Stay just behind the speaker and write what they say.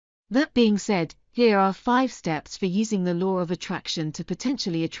That being said, here are 5 steps for using the law of attraction to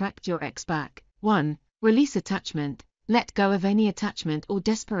potentially attract your ex back. 1. Release attachment. Let go of any attachment or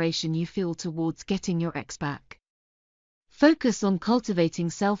desperation you feel towards getting your ex back. Focus on cultivating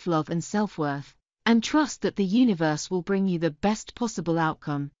self-love and self-worth, and trust that the universe will bring you the best possible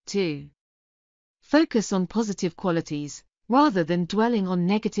outcome. 2. Focus on positive qualities. Rather than dwelling on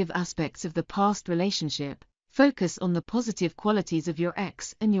negative aspects of the past relationship, focus on the positive qualities of your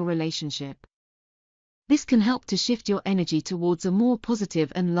ex and your relationship. This can help to shift your energy towards a more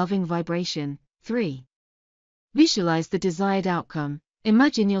positive and loving vibration. 3. Visualize the desired outcome.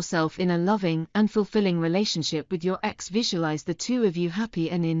 Imagine yourself in a loving and fulfilling relationship with your ex. Visualize the two of you happy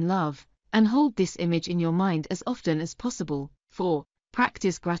and in love, and hold this image in your mind as often as possible. 4.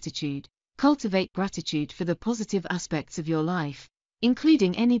 Practice gratitude. Cultivate gratitude for the positive aspects of your life,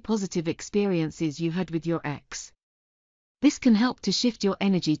 including any positive experiences you had with your ex. This can help to shift your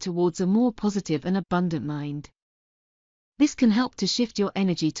energy towards a more positive and abundant mind. This can help to shift your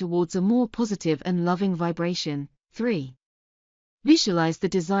energy towards a more positive and loving vibration. 3. Visualize the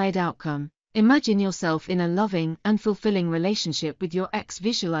desired outcome. Imagine yourself in a loving and fulfilling relationship with your ex.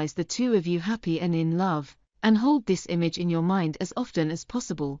 Visualize the two of you happy and in love, and hold this image in your mind as often as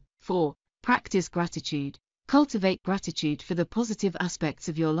possible. 4. Practice gratitude. Cultivate gratitude for the positive aspects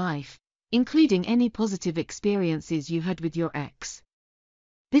of your life, including any positive experiences you had with your ex.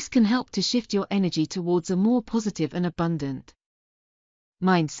 This can help to shift your energy towards a more positive and abundant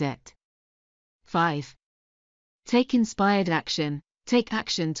mindset. 5. Take inspired action. Take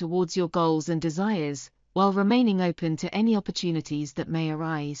action towards your goals and desires, while remaining open to any opportunities that may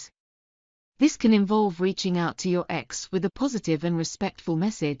arise. This can involve reaching out to your ex with a positive and respectful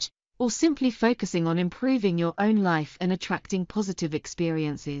message, or simply focusing on improving your own life and attracting positive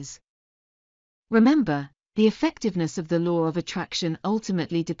experiences. Remember, the effectiveness of the law of attraction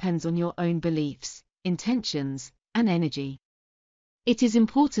ultimately depends on your own beliefs, intentions, and energy. It is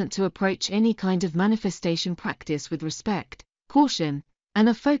important to approach any kind of manifestation practice with respect, caution, and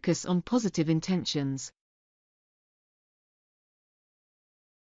a focus on positive intentions.